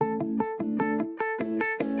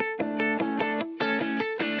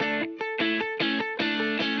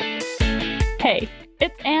Hey,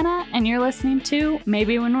 it's Anna, and you're listening to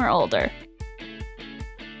Maybe When We're Older.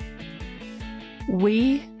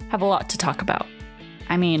 We have a lot to talk about.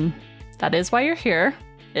 I mean, that is why you're here.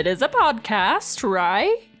 It is a podcast,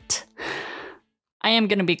 right? I am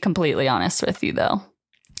going to be completely honest with you, though.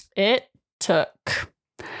 It took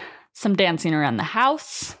some dancing around the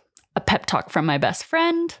house, a pep talk from my best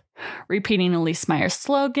friend, repeating Elise Meyer's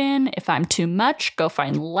slogan, "If I'm too much, go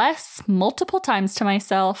find less," multiple times to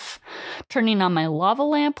myself, turning on my lava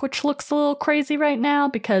lamp, which looks a little crazy right now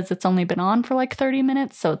because it's only been on for like 30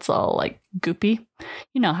 minutes, so it's all like goopy.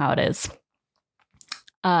 You know how it is.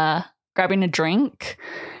 Grabbing a drink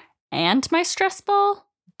and my stress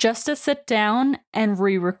ball just to sit down and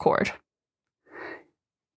re-record.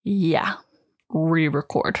 Yeah,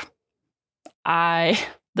 re-record.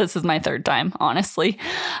 This is my third time, honestly.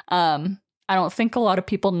 I don't think a lot of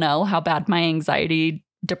people know how bad my anxiety,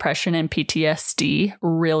 depression, and PTSD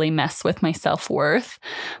really mess with my self-worth.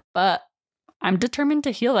 But I'm determined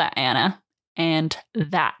to heal that, Anna. And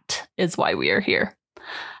that is why we are here.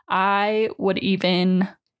 I would even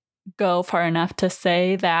go far enough to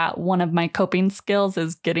say that one of my coping skills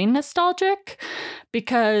is getting nostalgic,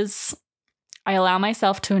 because I allow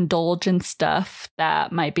myself to indulge in stuff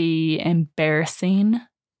that might be embarrassing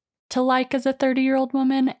to like as a 30-year-old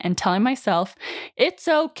woman, and telling myself, it's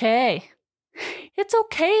okay. It's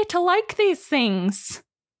okay to like these things.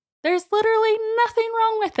 There's literally nothing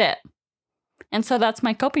wrong with it. And so that's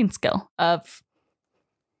my coping skill of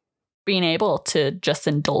being able to just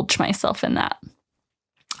indulge myself in that.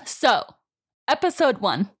 So, episode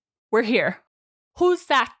 1, we're here. Who's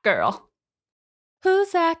that girl?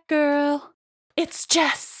 Who's that girl? It's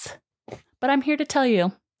Jess. But I'm here to tell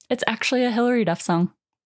you, it's actually a Hillary Duff song.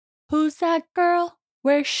 Who's that girl?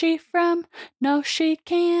 Where's she from? No, she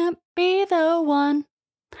can't be the one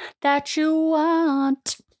that you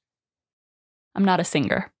want. I'm not a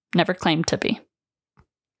singer. Never claimed to be.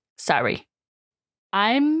 Sorry.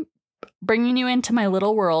 I'm bringing you into my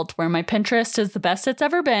little world where my Pinterest is the best it's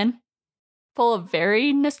ever been. Full of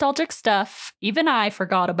very nostalgic stuff even I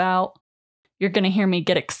forgot about. You're going to hear me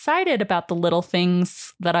get excited about the little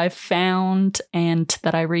things that I've found and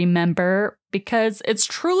that I remember, because it's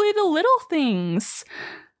truly the little things.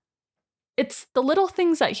 It's the little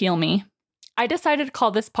things that heal me. I decided to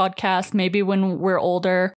call this podcast Maybe When We're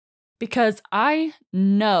Older because I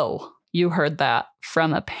know you heard that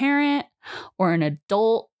from a parent or an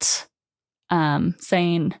adult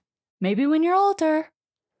saying, maybe when you're older.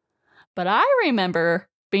 But I remember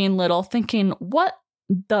being little thinking, what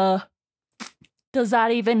the does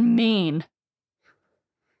that even mean?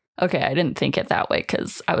 Okay, I didn't think it that way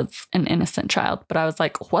because I was an innocent child, but I was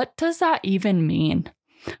like, what does that even mean?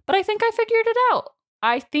 But I think I figured it out.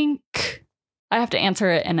 I think I have to answer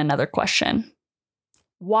it in another question.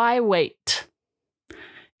 Why wait?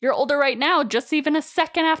 You're older right now, just even a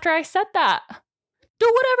second after I said that. Do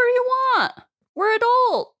whatever you want. We're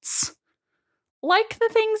adults. Like the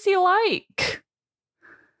things you like.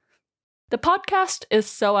 The podcast is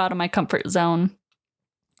so out of my comfort zone.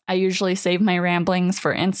 I usually save my ramblings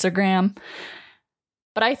for Instagram,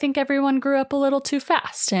 but I think everyone grew up a little too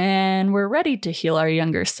fast and we're ready to heal our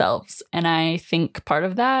younger selves. And I think part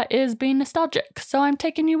of that is being nostalgic. So I'm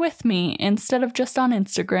taking you with me instead of just on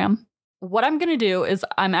Instagram. What I'm going to do is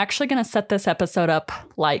I'm actually going to set this episode up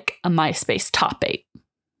like a Myspace top 8.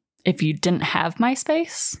 If you didn't have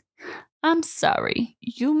Myspace, I'm sorry.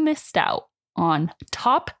 You missed out on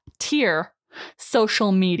top tier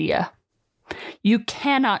social media. You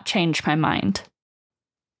cannot change my mind.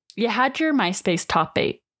 You had your Myspace top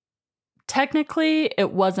 8. Technically,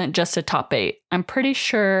 it wasn't just a top 8. I'm pretty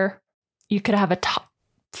sure you could have a top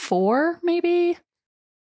 4, maybe,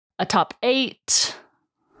 a top 8,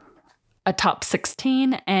 a top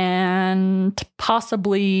 16, and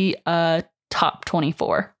possibly a top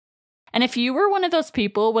 24. And if you were one of those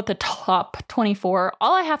people with a top 24,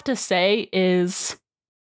 all I have to say is,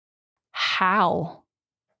 how?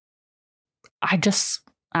 I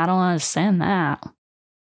don't understand that.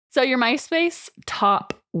 So your MySpace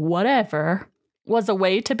top whatever was a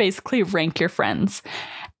way to basically rank your friends.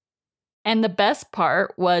 And the best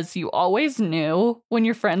part was you always knew when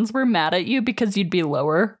your friends were mad at you because you'd be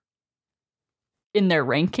lower in their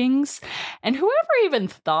rankings. And whoever even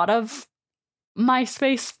thought of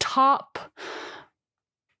MySpace top,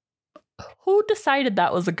 who decided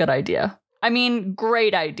that was a good idea? I mean,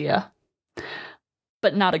 great idea,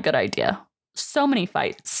 but not a good idea. So many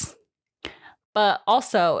fights. But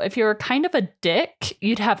also, if you were kind of a dick,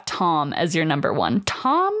 you'd have Tom as your number one.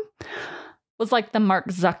 Tom was like the Mark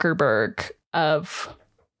Zuckerberg of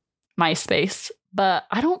MySpace, but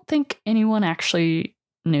I don't think anyone actually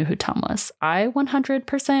knew who Tom was. I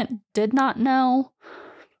 100% did not know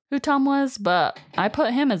who Tom was, but I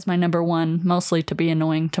put him as my number one, mostly to be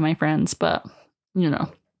annoying to my friends. But,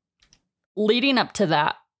 leading up to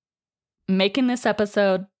that, making this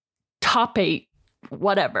episode top 8,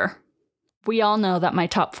 whatever. We all know that my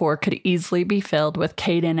top 4 could easily be filled with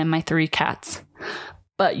Caden and my 3 cats.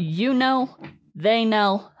 But they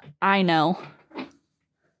know, I know.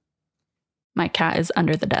 My cat is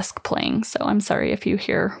under the desk playing, so I'm sorry if you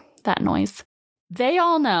hear that noise. We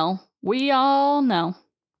all know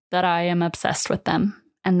that I am obsessed with them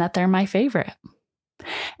and that they're my favorite.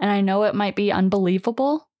 And I know it might be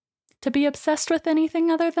unbelievable to be obsessed with anything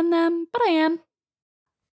other than them, but I am.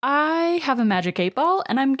 I have a magic 8-ball,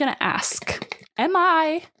 and I'm going to ask, am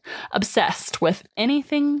I obsessed with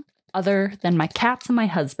anything other than my cats and my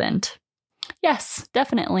husband? Yes,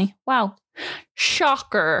 definitely. Wow.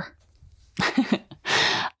 Shocker.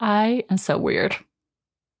 I am so weird.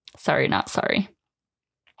 Sorry, not sorry.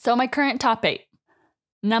 So my current top 8.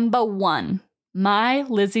 Number 1, my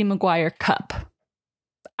Lizzie McGuire cup.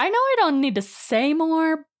 I know I don't need to say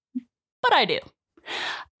more, but I do.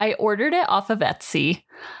 I ordered it off of Etsy.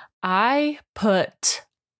 I put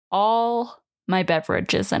all my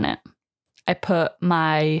beverages in it. I put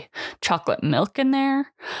my chocolate milk in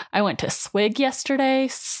there. I went to Swig yesterday.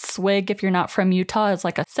 Swig, if you're not from Utah, is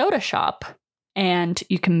like a soda shop. And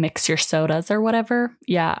you can mix your sodas or whatever.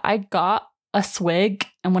 Yeah, I got a Swig.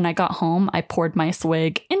 And when I got home, I poured my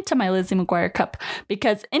Swig into my Lizzie McGuire cup.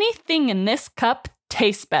 Because anything in this cup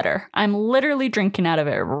tastes better. I'm literally drinking out of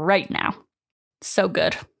it right now. So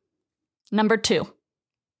good. Number 2,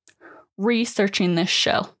 researching this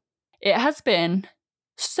show. It has been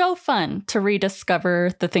so fun to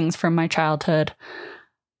rediscover the things from my childhood.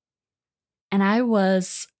 And I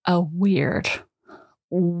was a weird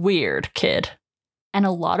kid. And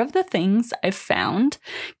a lot of the things I've found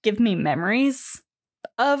give me memories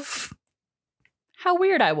of how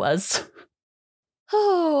weird I was.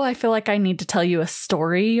 Oh, I feel like I need to tell you a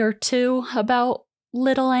story or two about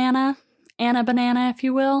little Anna Banana, if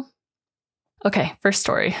you will. Okay, first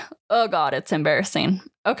story. Oh God, it's embarrassing.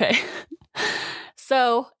 Okay.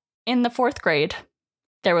 So in the 4th grade,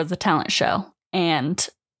 there was a talent show. And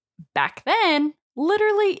back then,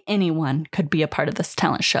 literally anyone could be a part of this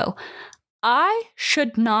talent show. I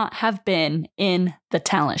should not have been in the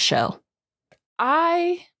talent show.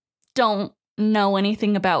 I don't know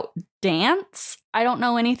anything about dance. I don't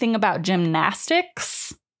know anything about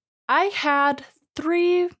gymnastics. I had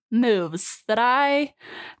 3 moves that I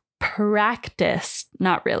practiced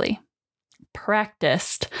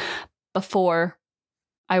before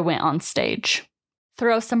I went on stage.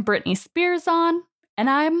 Throw some Britney Spears on, and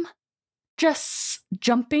I'm just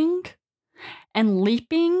jumping and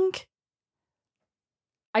leaping.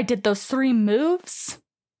 I did those 3 moves,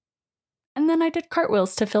 and then I did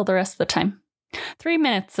cartwheels to fill the rest of the time. 3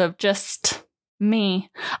 minutes of just me.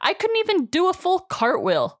 I couldn't even do a full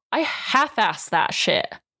cartwheel. I half-assed that shit.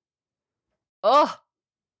 Ugh.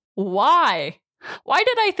 Why? Why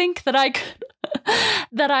did I think that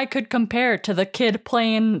I could compare to the kid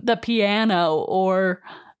playing the piano or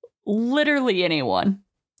literally anyone?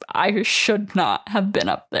 I should not have been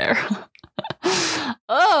up there.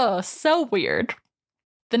 Oh, so weird.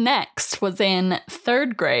 The next was in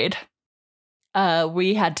 3rd grade.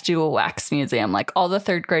 We had to do a wax museum. Like all the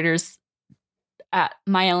 3rd graders at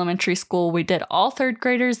my elementary school, all 3rd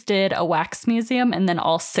graders did a wax museum, and then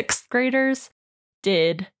all 6th graders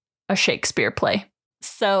did a Shakespeare play.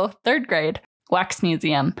 So 3rd grade, wax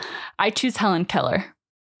museum. I choose Helen Keller.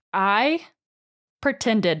 I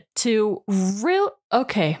pretended to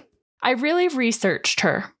I really researched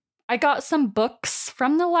her. I got some books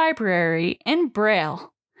from the library in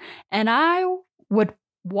Braille, and I would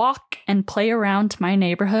walk and play around my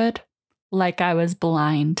neighborhood like I was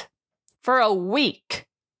blind for a week.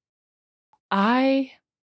 I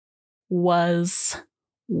was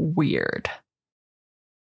weird.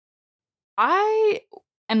 I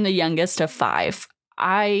am the youngest of 5.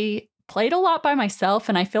 I played a lot by myself,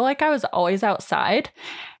 and I feel like I was always outside,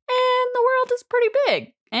 and the world is pretty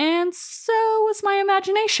big, and so was my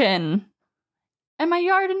imagination. And my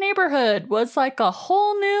yard and neighborhood was like a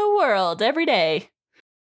whole new world every day.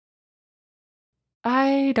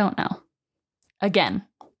 I don't know. Again,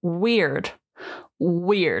 weird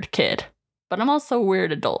kid. But I'm also a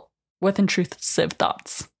weird adult with intrusive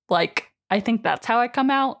thoughts. Like, I think that's how I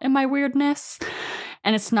come out in my weirdness.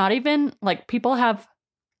 And it's not even, like, people have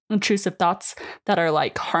intrusive thoughts that are,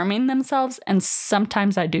 like, harming themselves. And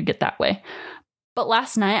sometimes I do get that way. But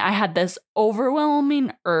last night, I had this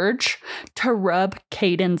overwhelming urge to rub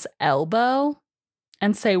Caden's elbow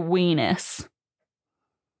and say weenus.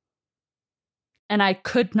 And I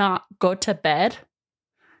could not go to bed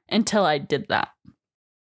until I did that.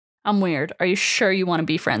 I'm weird. Are you sure you want to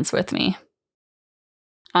be friends with me?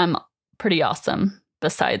 I'm pretty awesome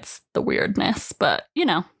besides the weirdness. But, you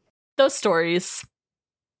know, those stories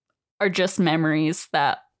are just memories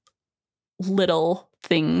that little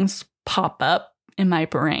things pop up in my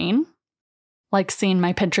brain. Like seeing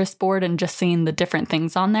my Pinterest board and just seeing the different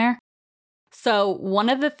things on there. So one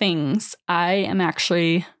of the things I am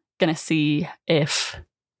actually going to see if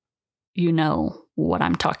you know what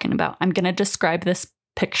I'm talking about. I'm going to describe this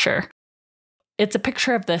picture. It's a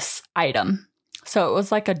picture of this item. So it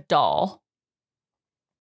was like a doll.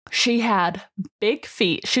 She had big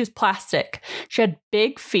feet. She was plastic. She had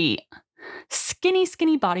big feet, skinny,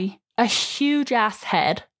 skinny body, a huge ass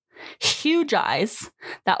head, huge eyes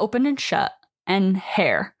that opened and shut, and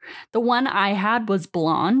hair. The one I had was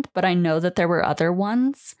blonde, but I know that there were other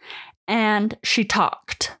ones. And she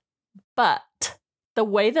talked. But the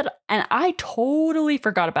way that, and I totally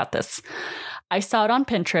forgot about this. I saw it on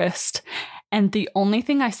Pinterest, and the only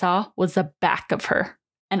thing I saw was the back of her.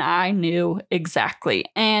 And I knew exactly.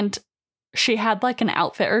 And she had like an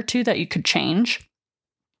outfit or two that you could change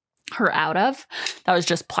her out of. That was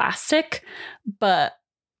just plastic. But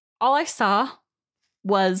all I saw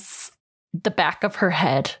was the back of her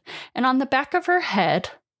head. And on the back of her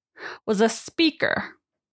head was a speaker.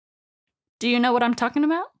 Do you know what I'm talking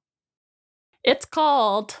about? It's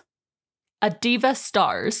called a Diva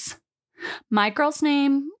Stars. My girl's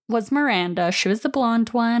name was Miranda. She was the blonde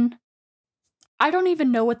one. I don't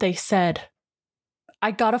even know what they said.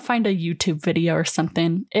 I gotta find a YouTube video or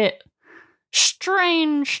something.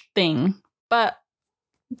 Strange thing, but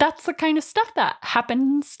that's the kind of stuff that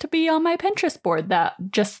happens to be on my Pinterest board that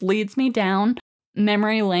just leads me down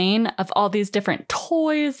memory lane of all these different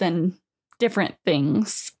toys and different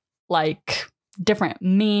things, like different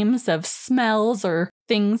memes of smells or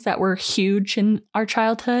things that were huge in our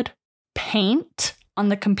childhood. Paint on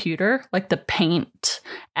the computer, like the Paint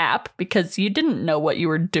app, because you didn't know what you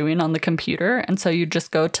were doing on the computer. And so you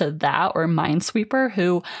just go to that or Minesweeper,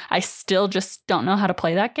 who I still just don't know how to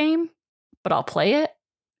play that game, but I'll play it.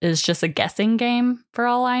 It's just a guessing game for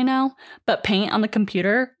all I know. But Paint on the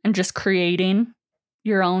computer and just creating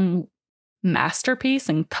your own masterpiece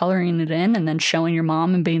and coloring it in and then showing your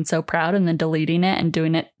mom and being so proud and then deleting it and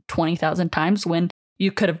doing it 20,000 times when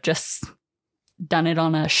you could have just done it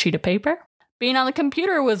on a sheet of paper. Being on the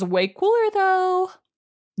computer was way cooler though.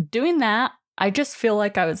 Doing that, I just feel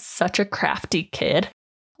like I was such a crafty kid.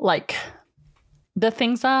 Like the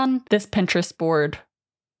things on this Pinterest board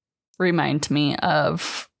remind me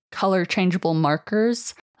of color changeable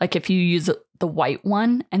markers. Like if you use the white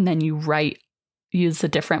one and then you use a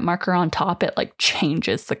different marker on top, it like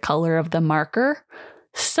changes the color of the marker.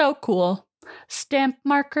 So cool. Stamp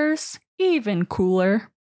markers, even cooler.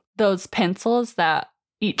 Those pencils that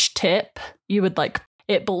each tip, you would like,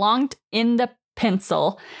 it belonged in the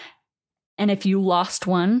pencil. And if you lost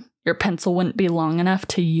one, your pencil wouldn't be long enough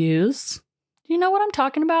to use. Do you know what I'm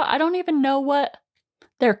talking about? I don't even know what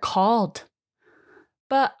they're called.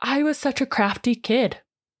 But I was such a crafty kid.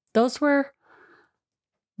 The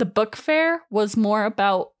book fair was more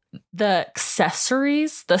about the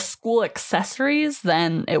accessories, the school accessories,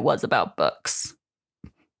 than it was about books.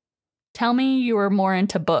 Tell me you were more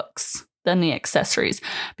into books than the accessories,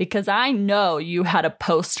 because I know you had a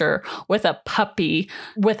poster with a puppy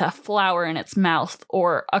with a flower in its mouth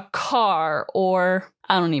or a car or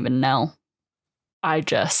I don't even know.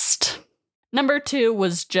 Number 2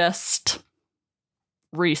 was just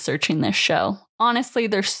researching this show. Honestly,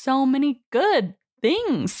 there's so many good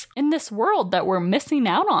things in this world that we're missing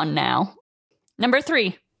out on now. Number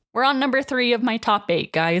 3. We're on number 3 of my top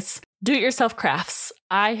 8, guys. Do-it-yourself crafts.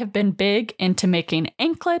 I have been big into making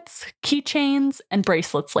anklets, keychains, and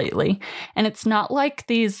bracelets lately. And it's not like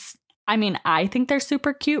these, I think they're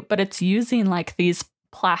super cute, but it's using like these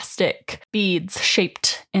plastic beads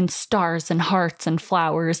shaped in stars and hearts and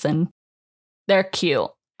flowers, and they're cute.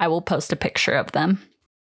 I will post a picture of them.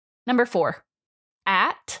 Number 4.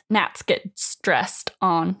 At Nats Gets Dressed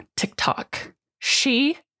on TikTok.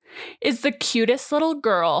 She is the cutest little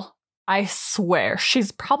girl. I swear.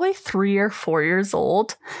 She's probably 3 or 4 years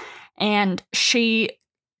old. And she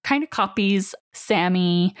kind of copies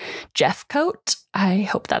Sammy Jeffcoat. I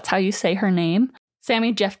hope that's how you say her name.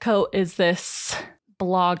 Sammy Jeffcoat is this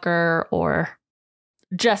blogger or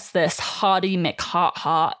just this hottie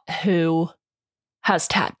McHot who has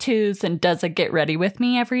tattoos and does a get ready with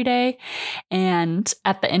me every day. And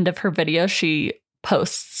at the end of her video, she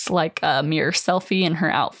posts like a mirror selfie in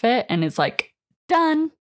her outfit and is like,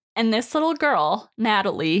 done. And this little girl,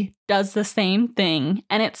 Natalie, does the same thing.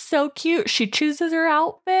 And it's so cute. She chooses her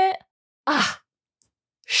outfit.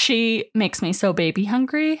 She makes me so baby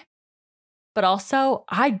hungry. But also,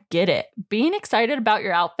 I get it. Being excited about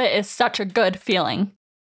your outfit is such a good feeling.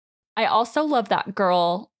 I also love that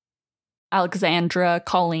girl, Alexandra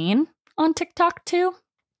Colleen, on TikTok too.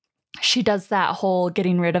 She does that whole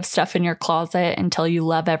getting rid of stuff in your closet until you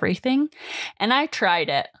love everything. And I tried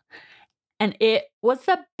it. And it was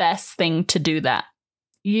the best thing to do that.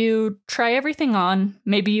 You try everything on.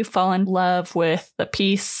 Maybe you fall in love with the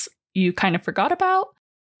piece you kind of forgot about.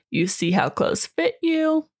 You see how clothes fit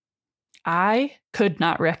you. I could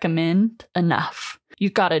not recommend enough. You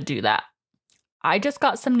gotta do that. I just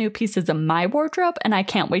got some new pieces in my wardrobe and I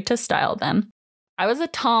can't wait to style them. I was a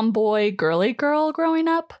tomboy, girly girl growing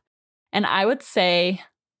up, and I would say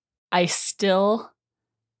I still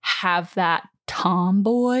have that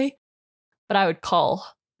tomboy, but I would call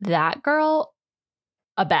that girl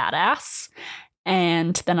a badass.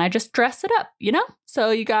 And then I just dress it up, you know? So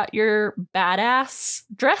you got your badass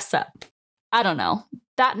dress up. I don't know.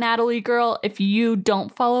 That Natalie girl, if you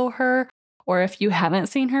don't follow her or if you haven't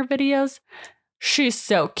seen her videos, she's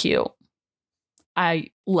so cute. I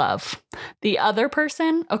love. The other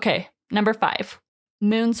person, okay, number 5,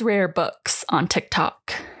 Moon's Rare Books on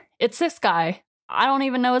TikTok. It's this guy. I don't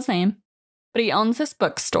even know his name, but he owns this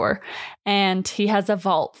bookstore and he has a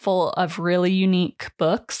vault full of really unique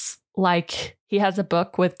books. Like he has a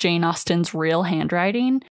book with Jane Austen's real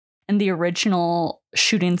handwriting and the original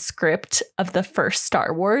shooting script of the first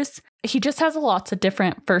Star Wars. He just has lots of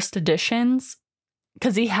different first editions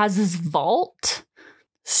because he has his vault.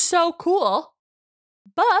 So cool.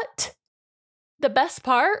 But the best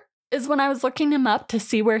part is when I was looking him up to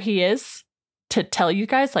see where he is, to tell you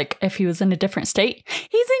guys, like, if he was in a different state.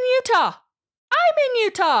 He's in Utah. I'm in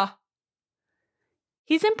Utah.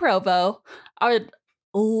 He's in Provo. I would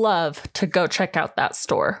love to go check out that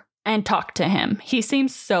store and talk to him. He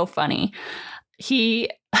seems so funny. He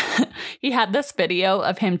had this video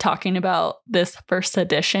of him talking about this first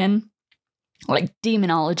edition, like,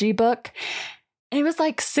 demonology book. And he was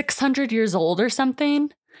like 600 years old or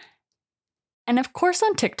something. And of course,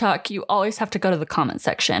 on TikTok, you always have to go to the comment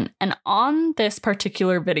section. And on this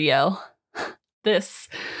particular video, this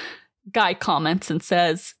guy comments and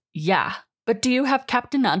says, "Yeah, but do you have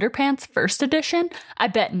Captain Underpants first edition? I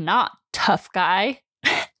bet not, tough guy."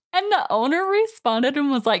 And the owner responded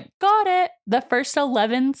and was like, "Got it. The first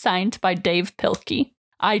 11 signed by Dave Pilkey."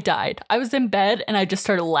 I died. I was in bed and I just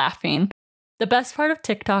started laughing. The best part of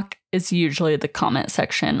TikTok is usually the comment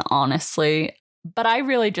section, honestly. But I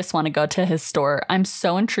really just want to go to his store. I'm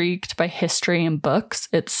so intrigued by history and books.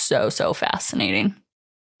 It's so fascinating.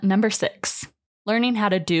 Number 6, learning how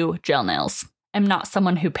to do gel nails. I'm not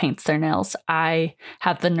someone who paints their nails. I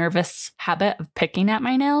have the nervous habit of picking at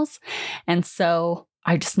my nails. And so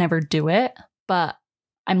I just never do it. But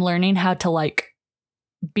I'm learning how to, like,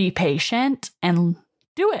 be patient and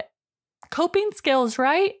do it. Coping skills,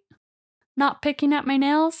 right? Not picking at my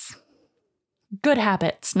nails. Good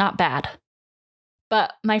habits, not bad.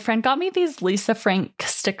 But my friend got me these Lisa Frank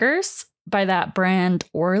stickers by that brand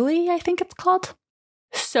Orly, I think it's called.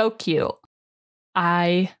 So cute.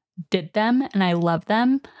 I did them and I love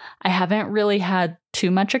them. I haven't really had too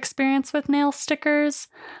much experience with nail stickers,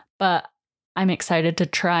 but I'm excited to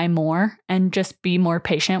try more and just be more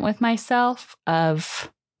patient with myself of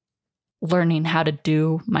learning how to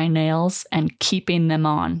do my nails and keeping them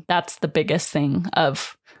on. That's the biggest thing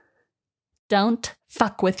of don't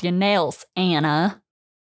fuck with your nails, Anna.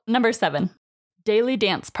 Number 7, daily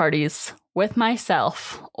dance parties with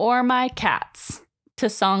myself or my cats to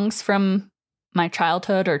songs from my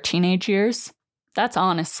childhood or teenage years. That's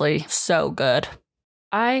honestly so good.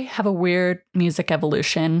 I have a weird music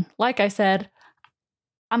evolution. Like I said,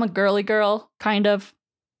 I'm a girly girl, kind of,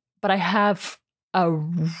 but I have a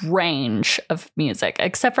range of music,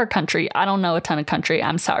 except for country. I don't know a ton of country.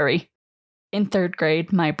 I'm sorry. In 3rd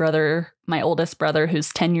grade, my oldest brother,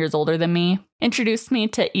 who's 10 years older than me, introduced me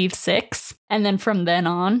to Eve 6. And then from then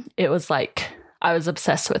on, it was like I was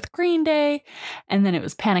obsessed with Green Day. And then it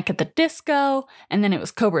was Panic at the Disco. And then it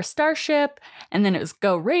was Cobra Starship. And then it was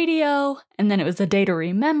Go Radio. And then it was A Day to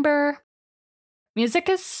Remember. Music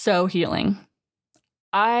is so healing.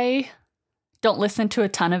 I don't listen to a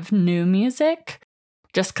ton of new music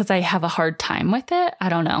just because I have a hard time with it. I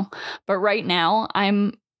don't know. But right now,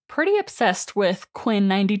 I'm pretty obsessed with Quinn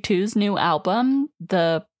 92's new album,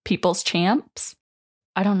 The People's Champs.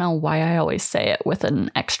 I don't know why I always say it with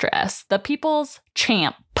an extra S. The People's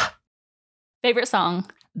Champ. Favorite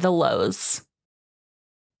song, The Lows.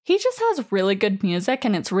 He just has really good music,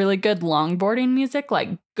 and it's really good longboarding music, like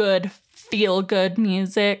good feel-good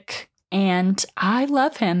music. And I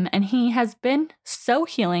love him, and he has been so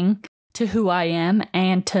healing to who I am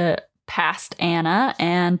and to past Anna,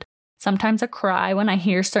 and sometimes I cry when I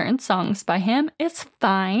hear certain songs by him. It's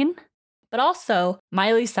fine. But also,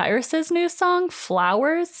 Miley Cyrus's new song,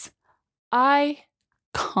 Flowers,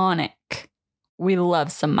 iconic. We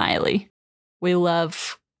love some Miley. We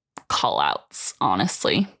love call-outs,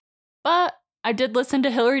 honestly. But I did listen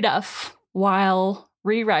to Hilary Duff while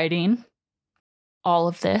rewriting all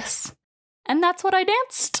of this. And that's what I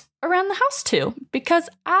danced around the house to, because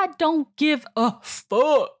I don't give a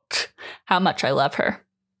fuck how much I love her.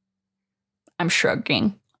 I'm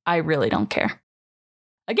shrugging. I really don't care.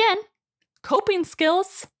 Again, coping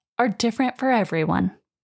skills are different for everyone.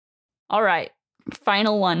 All right,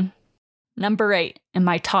 final one. Number 8 in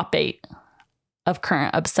my top 8 of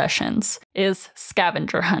current obsessions is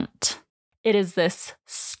scavenger hunt. It is this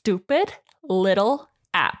stupid little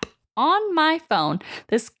app on my phone,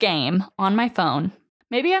 this game on my phone.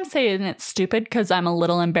 Maybe I'm saying it's stupid because I'm a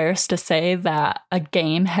little embarrassed to say that a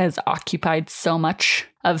game has occupied so much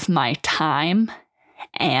of my time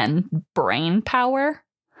and brain power.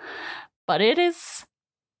 But it is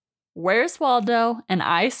Where's Waldo and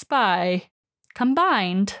I Spy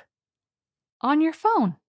combined on your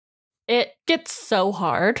phone. It gets so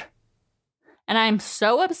hard, and I'm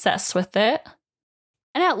so obsessed with it.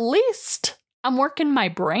 And at least I'm working my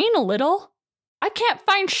brain a little. I can't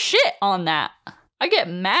find shit on that. I get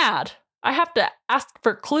mad. I have to ask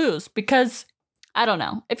for clues because, I don't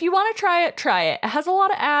know. If you want to try it, try it. It has a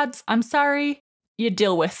lot of ads. I'm sorry. You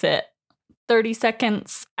deal with it. 30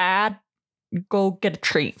 seconds ad. Go get a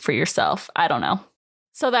treat for yourself. I don't know.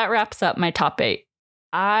 So that wraps up my top 8.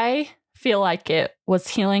 I feel like it was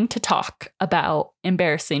healing to talk about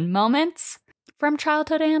embarrassing moments from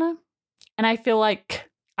childhood Anna. And I feel like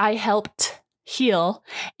I helped heal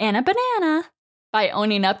Anna Banana by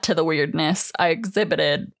owning up to the weirdness I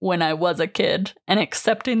exhibited when I was a kid and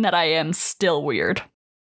accepting that I am still weird.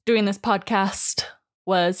 Doing this podcast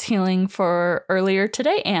was healing for earlier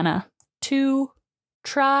today, Anna, to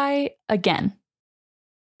try again.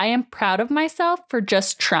 I am proud of myself for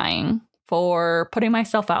just trying, for putting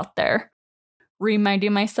myself out there,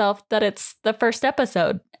 reminding myself that it's the first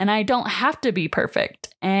episode and I don't have to be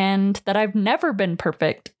perfect and that I've never been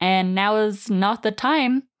perfect and now is not the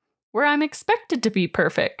time where I'm expected to be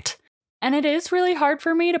perfect. And it is really hard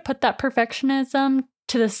for me to put that perfectionism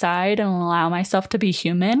to the side and allow myself to be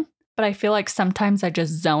human. But I feel like sometimes I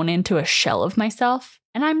just zone into a shell of myself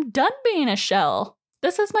and I'm done being a shell.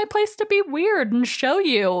 This is my place to be weird and show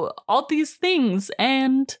you all these things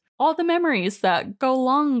and all the memories that go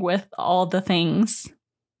along with all the things.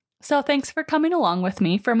 So thanks for coming along with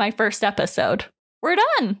me for my first episode. We're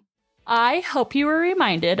done! I hope you were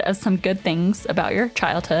reminded of some good things about your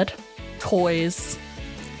childhood. Toys,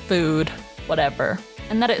 food, whatever.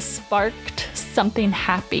 And that it sparked something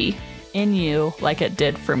happy in you like it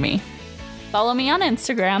did for me. Follow me on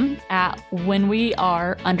Instagram at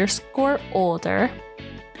whenweare_older.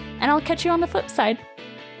 And I'll catch you on the flip side.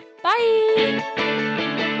 Bye!